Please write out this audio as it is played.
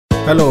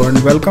Hello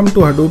and welcome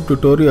to Hadoop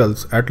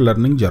tutorials at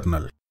Learning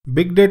Journal.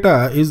 Big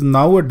data is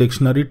now a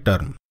dictionary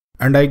term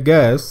and I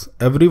guess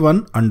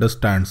everyone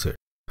understands it.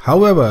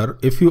 However,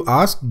 if you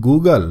ask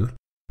Google,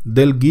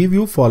 they'll give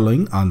you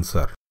following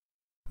answer.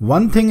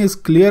 One thing is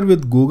clear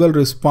with Google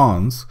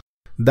response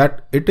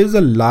that it is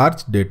a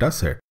large data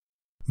set.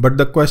 But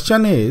the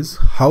question is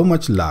how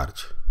much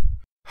large?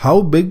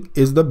 How big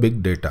is the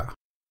big data?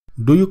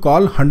 Do you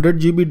call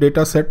 100 GB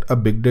data set a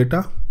big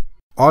data?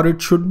 Or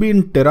it should be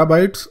in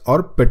terabytes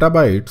or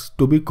petabytes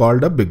to be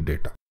called a big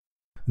data?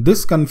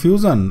 This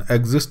confusion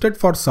existed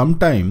for some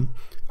time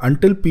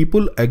until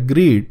people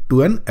agreed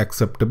to an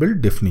acceptable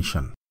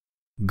definition.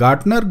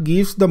 Gartner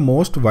gives the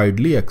most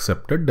widely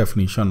accepted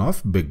definition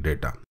of big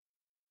data.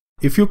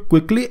 If you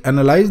quickly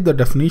analyze the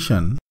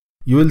definition,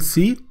 you will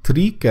see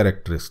three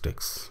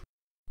characteristics: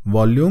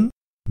 volume,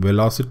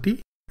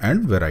 velocity,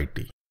 and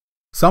variety.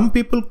 Some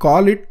people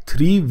call it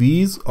 3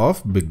 V's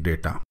of big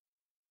data.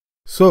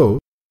 So,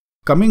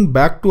 coming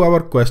back to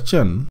our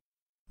question,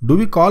 do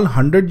we call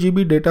 100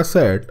 GB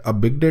dataset a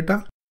big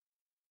data?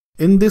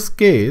 In this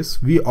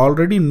case, we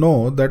already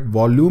know that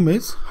volume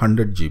is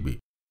 100 GB.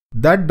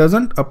 That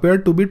doesn't appear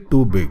to be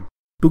too big.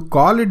 To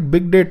call it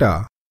big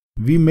data,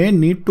 we may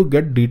need to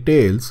get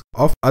details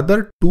of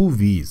other 2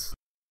 V's,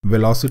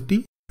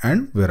 velocity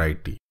and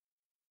variety.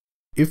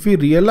 If we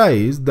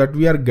realize that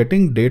we are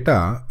getting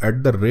data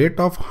at the rate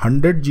of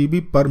 100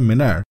 GB per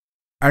minute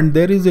and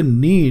there is a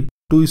need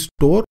to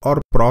store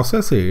or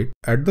process it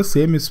at the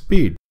same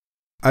speed,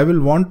 I will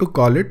want to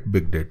call it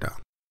big data.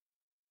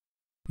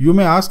 You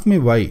may ask me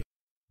why.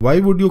 Why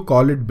would you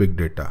call it big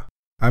data?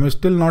 I am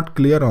still not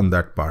clear on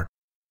that part.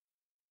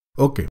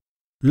 Okay,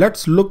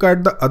 let's look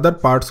at the other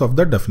parts of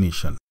the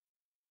definition.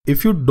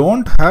 If you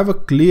don't have a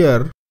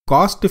clear,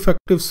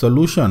 cost-effective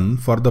solution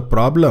for the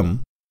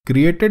problem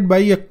created by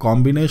a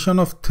combination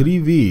of 3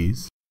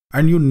 V's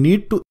and you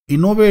need to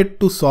innovate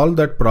to solve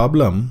that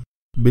problem,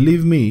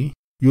 believe me,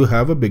 you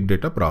have a big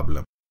data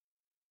problem.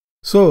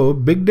 So,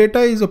 big data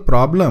is a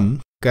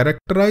problem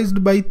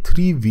characterized by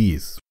 3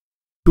 V's.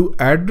 To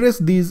address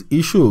these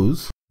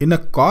issues in a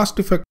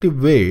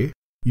cost-effective way,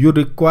 you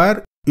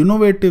require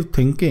innovative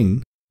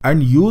thinking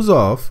and use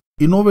of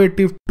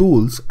innovative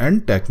tools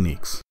and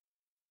techniques.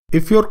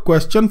 If your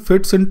question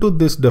fits into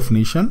this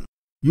definition,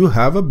 you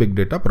have a big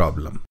data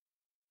problem.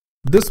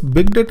 This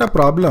big data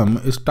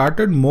problem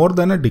started more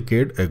than a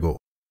decade ago.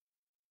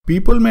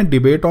 People may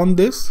debate on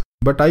this,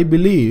 but I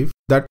believe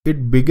that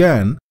it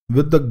began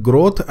with the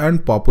growth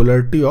and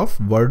popularity of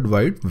World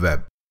Wide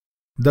Web.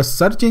 The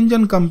search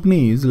engine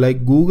companies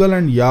like Google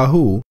and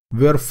Yahoo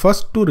were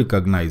first to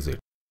recognize it.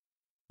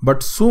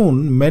 But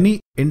soon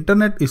many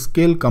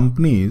internet-scale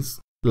companies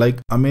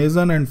like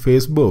Amazon and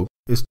Facebook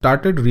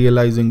started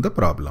realizing the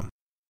problem.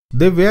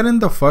 They were in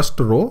the first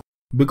row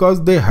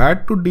because they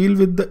had to deal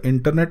with the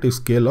internet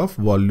scale of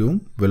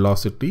volume,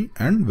 velocity,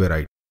 and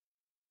variety.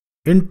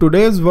 In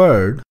today's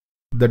world,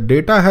 the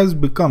data has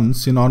become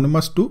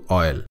synonymous to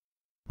oil.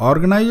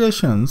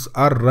 Organizations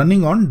are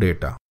running on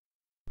data.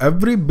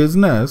 Every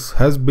business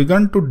has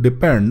begun to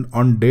depend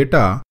on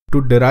data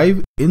to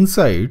derive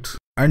insights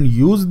and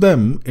use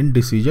them in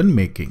decision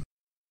making.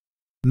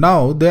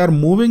 Now they are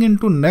moving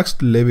into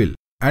next level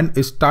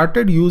and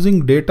started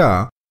using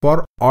data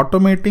for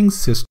automating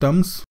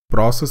systems,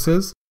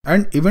 processes,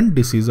 and even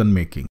decision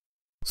making.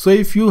 So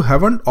if you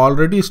haven't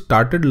already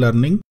started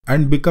learning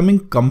and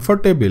becoming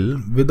comfortable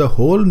with a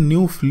whole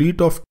new fleet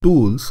of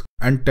tools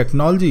and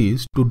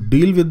technologies to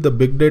deal with the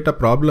big data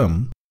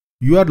problem,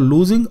 you are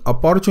losing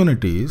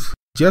opportunities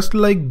just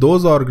like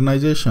those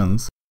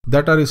organizations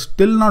that are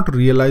still not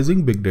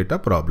realizing big data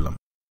problem.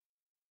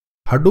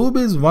 Hadoop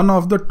is one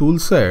of the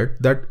toolset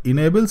that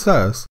enables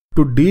us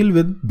to deal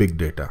with big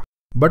data.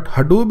 But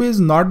Hadoop is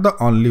not the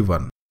only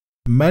one.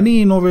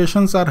 Many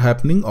innovations are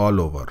happening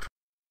all over,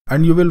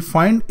 and you will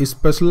find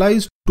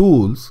specialized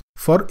tools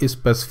for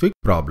specific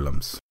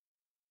problems.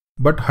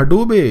 But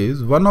Hadoop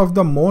is one of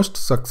the most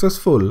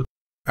successful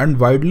and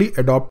widely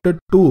adopted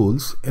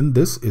tools in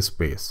this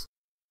space.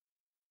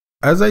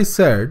 As I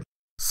said,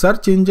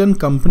 search engine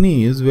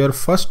companies were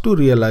first to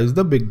realize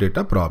the big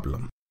data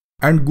problem,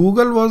 and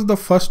Google was the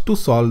first to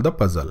solve the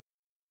puzzle.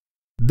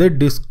 They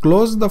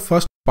disclosed the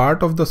first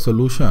part of the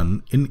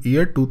solution in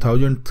year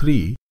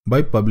 2003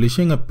 by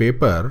publishing a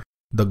paper,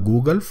 The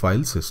Google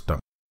File System.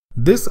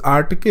 This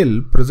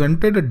article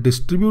presented a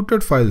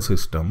distributed file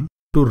system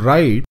to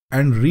write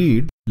and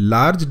read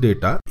large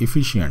data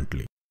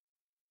efficiently.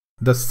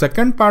 The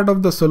second part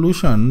of the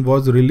solution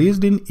was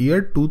released in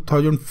year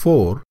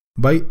 2004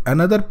 by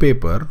another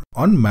paper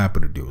on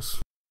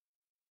MapReduce.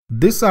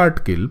 This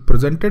article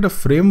presented a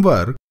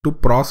framework to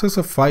process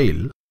a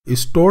file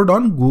stored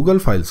on Google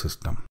File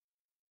System.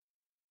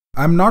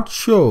 I'm not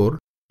sure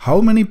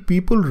how many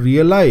people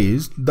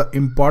realized the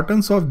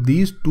importance of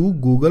these two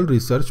Google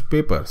research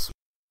papers.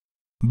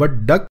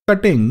 But Doug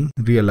Cutting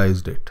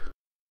realized it.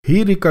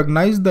 He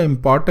recognized the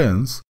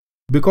importance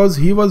because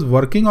he was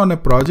working on a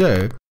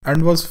project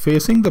and was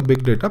facing the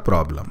big data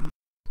problem.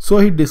 So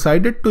he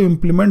decided to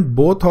implement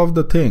both of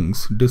the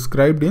things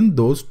described in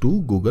those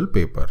two Google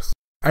papers.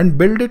 and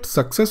built it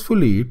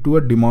successfully to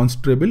a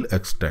demonstrable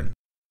extent.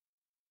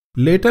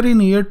 Later in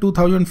year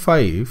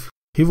 2005,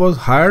 he was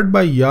hired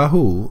by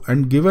Yahoo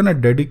and given a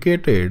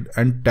dedicated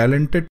and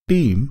talented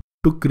team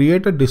to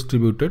create a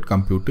distributed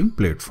computing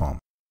platform.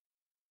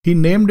 He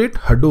named it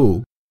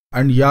Hadoop,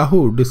 and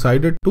Yahoo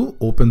decided to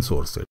open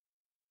source it.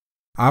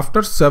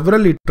 After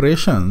several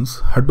iterations,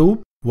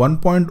 Hadoop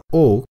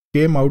 1.0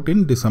 came out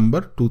in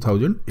December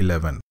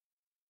 2011.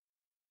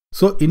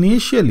 So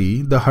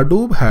initially, the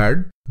Hadoop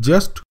had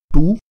just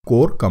two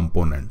core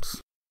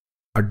components: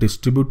 a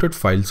distributed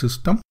file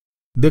system.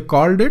 They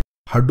called it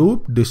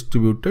Hadoop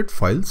Distributed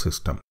File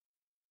System.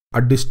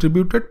 A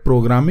distributed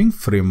programming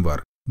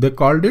framework. They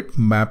called it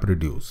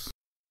MapReduce.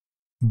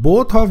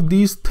 Both of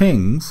these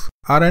things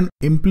are an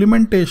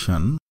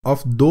implementation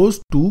of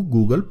those two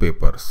Google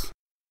papers.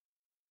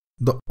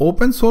 The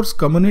open source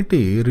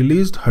community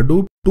released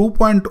Hadoop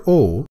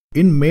 2.0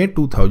 in May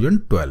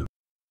 2012.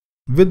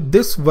 With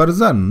this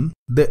version,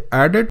 they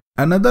added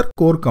another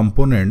core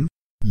component,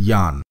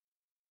 Yarn.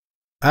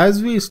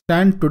 As we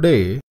stand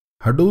today,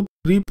 Hadoop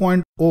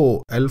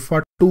 3.0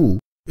 Alpha 2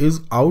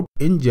 is out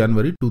in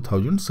January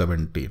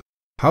 2017.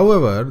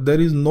 However, there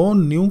is no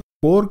new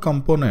core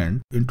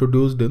component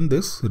introduced in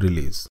this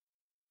release.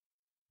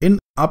 In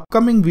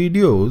upcoming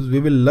videos, we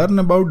will learn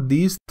about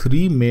these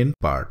three main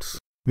parts.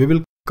 We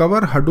will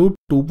cover Hadoop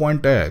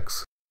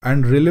 2.x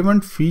and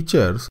relevant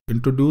features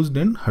introduced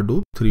in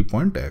Hadoop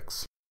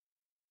 3.x.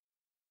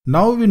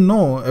 Now we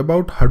know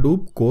about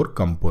Hadoop core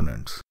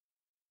components.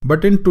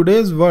 But in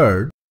today's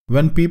world,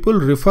 when people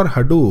refer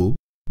Hadoop,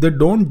 they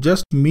don't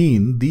just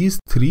mean these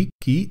three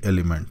key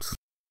elements.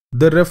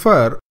 They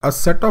refer a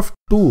set of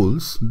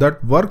tools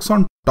that works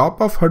on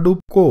top of Hadoop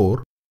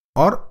core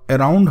or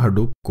around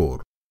Hadoop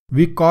core.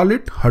 We call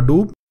it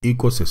Hadoop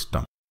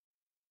ecosystem.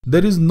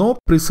 There is no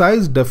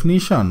precise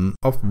definition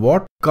of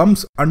what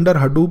comes under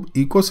Hadoop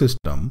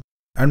ecosystem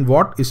and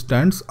what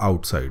stands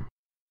outside.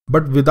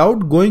 But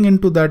without going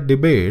into that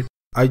debate,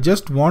 I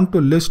just want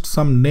to list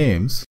some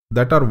names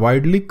that are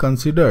widely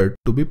considered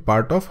to be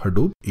part of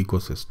Hadoop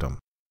ecosystem.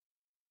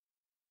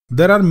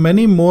 There are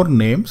many more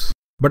names,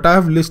 but I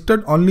have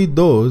listed only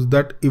those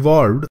that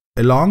evolved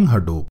along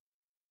Hadoop.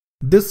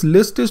 This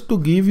list is to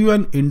give you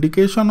an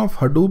indication of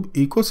Hadoop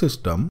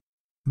ecosystem,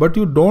 but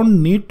you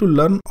don't need to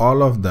learn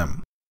all of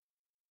them.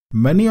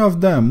 Many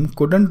of them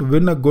couldn't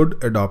win a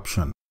good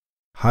adoption.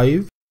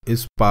 Hive,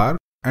 Spark,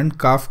 and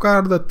Kafka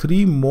are the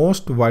three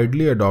most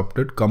widely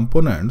adopted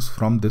components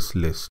from this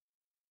list.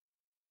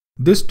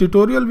 This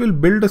tutorial will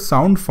build a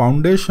sound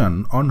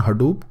foundation on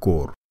Hadoop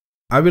core.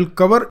 I will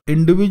cover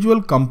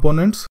individual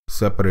components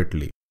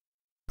separately.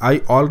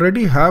 I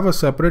already have a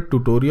separate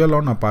tutorial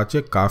on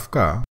Apache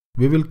Kafka.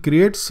 We will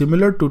create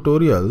similar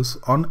tutorials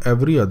on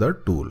every other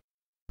tool.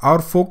 Our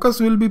focus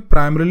will be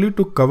primarily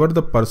to cover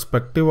the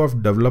perspective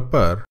of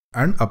developer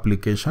and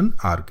application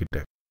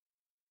architect.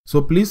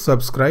 So please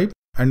subscribe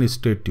and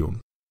stay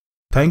tuned.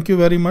 Thank you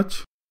very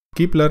much.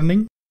 Keep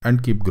learning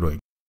and keep growing.